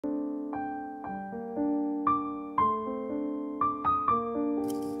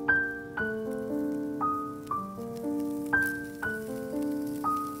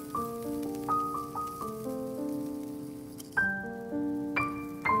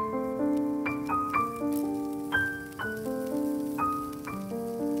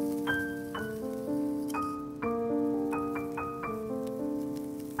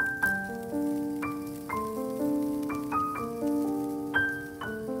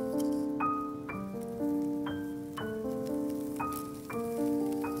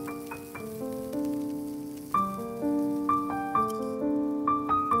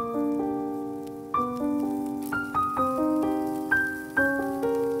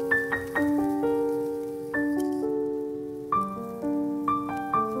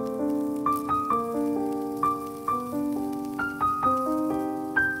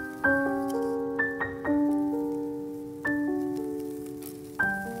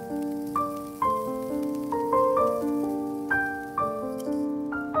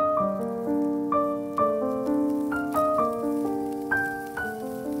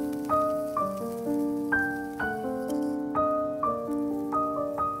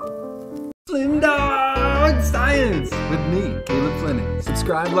Flim Dog Science with me, Caleb Fleming.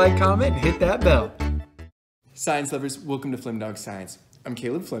 Subscribe, like, comment, and hit that bell. Science lovers, welcome to Flim Dog Science. I'm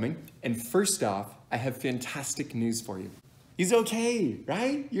Caleb Fleming, and first off, I have fantastic news for you. He's okay,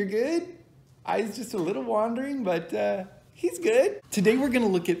 right? You're good? Eyes just a little wandering, but he's good. Today we're gonna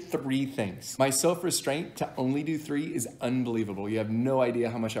look at 3 things. My self-restraint to only do 3 is unbelievable. You have no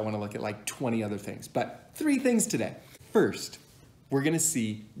idea how much I wanna look at like 20 other things, but 3 things today. First, we're gonna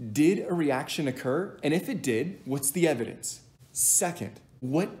see, did a reaction occur? And if it did, what's the evidence? Second,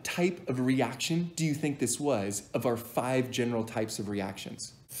 what type of reaction do you think this was of our 5 general types of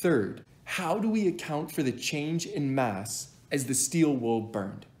reactions? Third, how do we account for the change in mass as the steel wool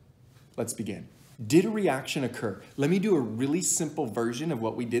burned? Let's begin. Did a reaction occur? Let me do a really simple version of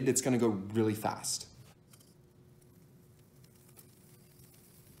what we did that's gonna go really fast.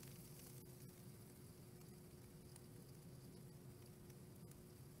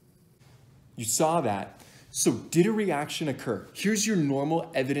 You saw that. So did a reaction occur? Here's your normal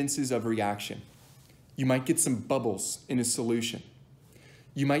evidences of reaction. You might get some bubbles in a solution.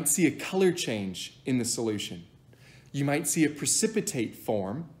 You might see a color change in the solution. You might see a precipitate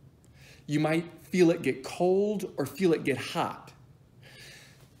form. You might feel it get cold or feel it get hot.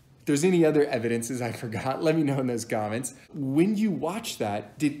 If there's any other evidences I forgot, let me know in those comments. When you watch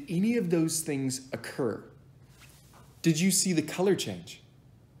that, did any of those things occur? Did you see the color change?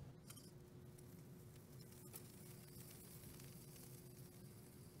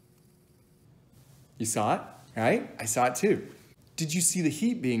 You saw it, right? I saw it too. Did you see the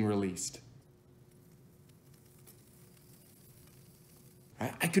heat being released?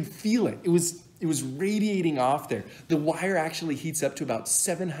 I could feel it. It was radiating off there. The wire actually heats up to about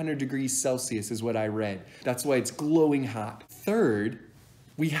 700 degrees Celsius is what I read. That's why it's glowing hot. Third,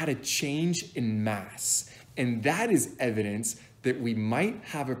 we had a change in mass. And that is evidence that we might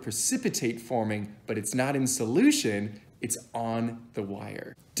have a precipitate forming, but it's not in solution, it's on the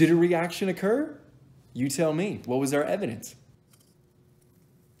wire. Did a reaction occur? You tell me, what was our evidence?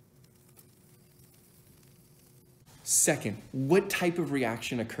 Second, what type of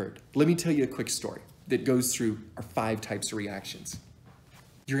reaction occurred? Let me tell you a quick story that goes through our 5 types of reactions.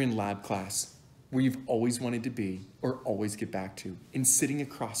 You're in lab class where you've always wanted to be or always get back to, and sitting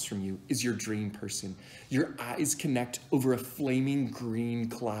across from you is your dream person. Your eyes connect over a flaming green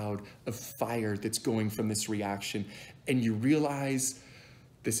cloud of fire that's going from this reaction, and you realize,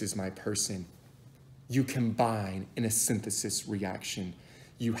 this is my person. You combine in a synthesis reaction.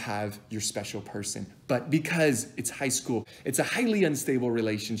 You have your special person. But because it's high school, it's a highly unstable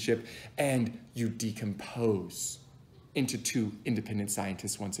relationship, and you decompose into 2 independent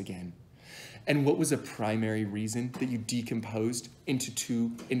scientists once again. And what was a primary reason that you decomposed into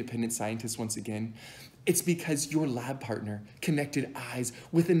 2 independent scientists once again? It's because your lab partner connected eyes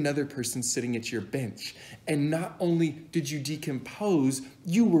with another person sitting at your bench. And not only did you decompose,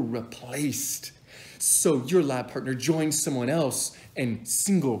 you were replaced. So your lab partner joins someone else in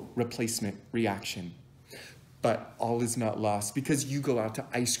single replacement reaction. But all is not lost, because you go out to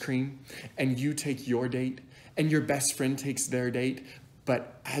ice cream and you take your date and your best friend takes their date.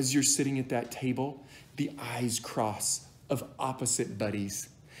 But as you're sitting at that table, the eyes cross of opposite buddies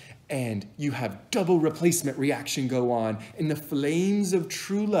and you have double replacement reaction go on, and the flames of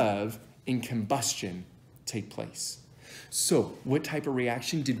true love in combustion take place. So what type of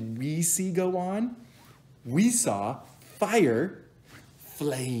reaction did we see go on? We saw fire,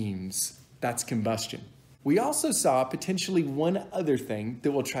 flames. That's combustion. We also saw potentially one other thing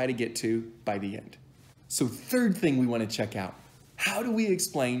that we'll try to get to by the end. So third thing we want to check out, how do we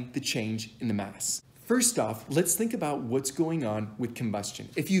explain the change in the mass? First off, let's think about what's going on with combustion.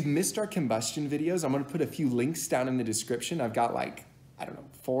 If you've missed our combustion videos, I'm going to put a few links down in the description. I've got like, I don't know,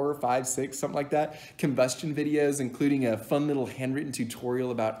 4, 5, 6, something like that, combustion videos, including a fun little handwritten tutorial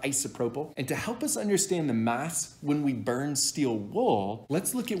about isopropyl. And to help us understand the mass when we burn steel wool,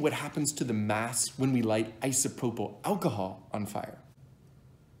 let's look at what happens to the mass when we light isopropyl alcohol on fire.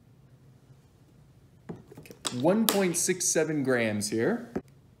 Okay, 1.67 grams here.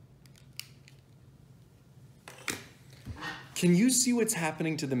 Can you see what's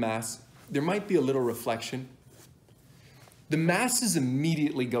happening to the mass? There might be a little reflection. The mass is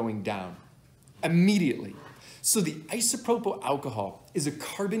immediately going down, immediately. So the isopropyl alcohol is a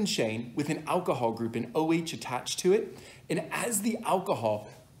carbon chain with an alcohol group, an OH attached to it. And as the alcohol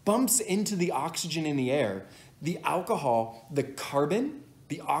bumps into the oxygen in the air, the alcohol, the carbon,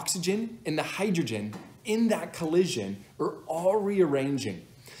 the oxygen, and the hydrogen in that collision are all rearranging.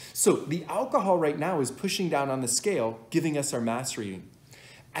 So the alcohol right now is pushing down on the scale, giving us our mass reading.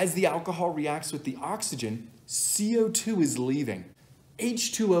 As the alcohol reacts with the oxygen, CO2 is leaving.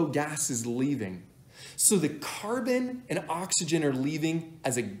 H2O gas is leaving. So the carbon and oxygen are leaving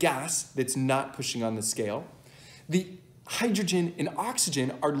as a gas that's not pushing on the scale. The hydrogen and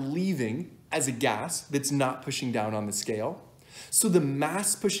oxygen are leaving as a gas that's not pushing down on the scale. So the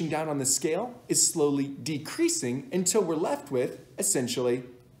mass pushing down on the scale is slowly decreasing until we're left with, essentially,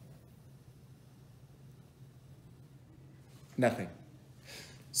 nothing.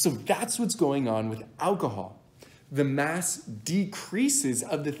 So that's what's going on with alcohol. The mass decreases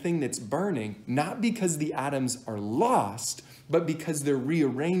of the thing that's burning, not because the atoms are lost, but because they're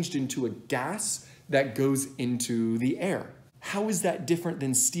rearranged into a gas that goes into the air. How is that different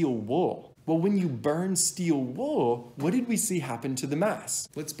than steel wool? Well, when you burn steel wool, what did we see happen to the mass?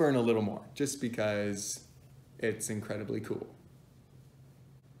 Let's burn a little more, just because it's incredibly cool.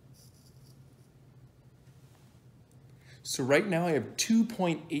 So right now I have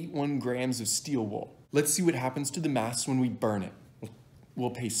 2.81 grams of steel wool. Let's see what happens to the mass when we burn it. We'll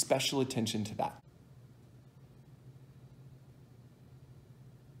pay special attention to that.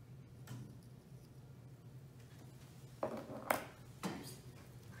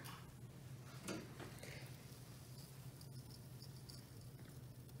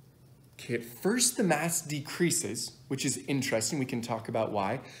 Okay, at first the mass decreases, which is interesting. We can talk about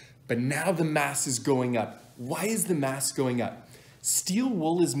why. But now the mass is going up. Why is the mass going up? Steel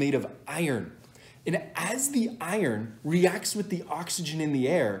wool is made of iron. And as the iron reacts with the oxygen in the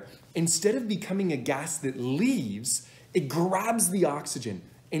air, instead of becoming a gas that leaves, it grabs the oxygen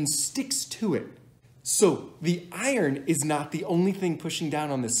and sticks to it. So the iron is not the only thing pushing down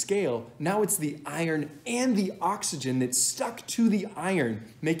on the scale. Now it's the iron and the oxygen that's stuck to the iron,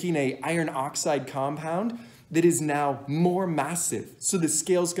 making an iron oxide compound that is now more massive. So the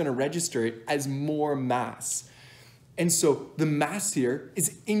scale's going to register it as more mass. And so the mass here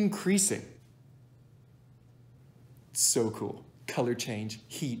is increasing. So cool. Color change,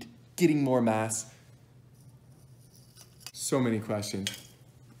 heat, getting more mass. So many questions.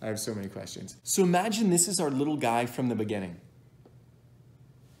 I have so many questions. So imagine this is our little guy from the beginning.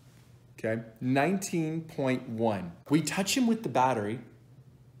 Okay, 19.1. We touch him with the battery.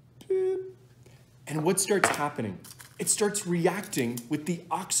 And what starts happening? It starts reacting with the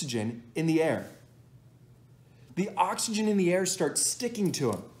oxygen in the air. The oxygen in the air starts sticking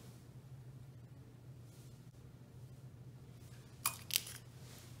to him.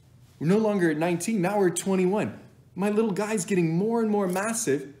 We're no longer at 19, now we're at 21. My little guy's getting more and more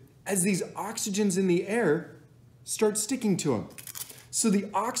massive as these oxygens in the air start sticking to him. So the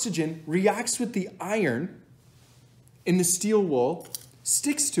oxygen reacts with the iron in the steel wool,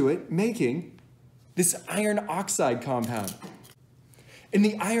 sticks to it, making this iron oxide compound. And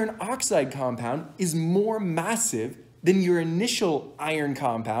the iron oxide compound is more massive than your initial iron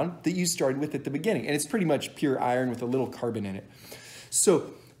compound that you started with at the beginning. And it's pretty much pure iron with a little carbon in it.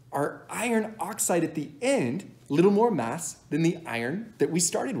 So our iron oxide at the end, a little more mass than the iron that we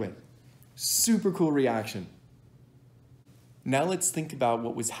started with. Super cool reaction. Now let's think about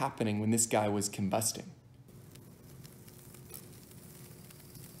what was happening when this guy was combusting.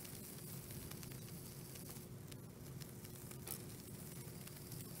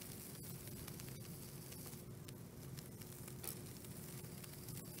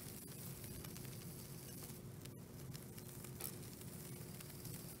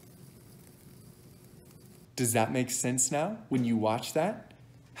 Does that make sense now when you watch that?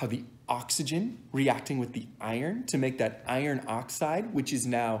 How the oxygen reacting with the iron to make that iron oxide, which is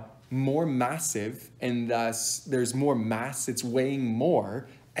now more massive, and thus there's more mass, it's weighing more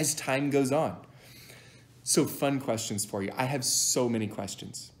as time goes on. So fun questions for you. I have so many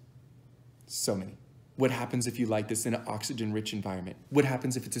questions. So many. What happens if you light this in an oxygen-rich environment? What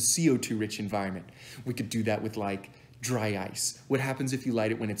happens if it's a CO2-rich environment? We could do that with like dry ice. What happens if you light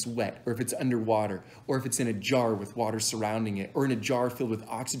it when it's wet, or if it's underwater, or if it's in a jar with water surrounding it, or in a jar filled with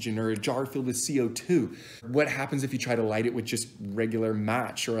oxygen, or a jar filled with CO2? What happens if you try to light it with just regular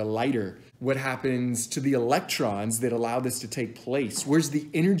match or a lighter? What happens to the electrons that allow this to take place? Where's the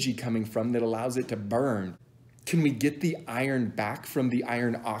energy coming from that allows it to burn? Can we get the iron back from the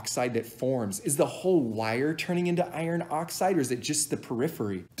iron oxide that forms? Is the whole wire turning into iron oxide, or is it just the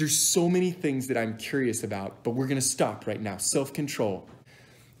periphery? There's so many things that I'm curious about, but we're gonna stop right now. Self-control.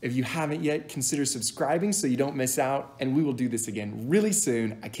 If you haven't yet, consider subscribing so you don't miss out, and we will do this again really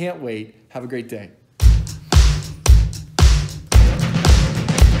soon. I can't wait. Have a great day.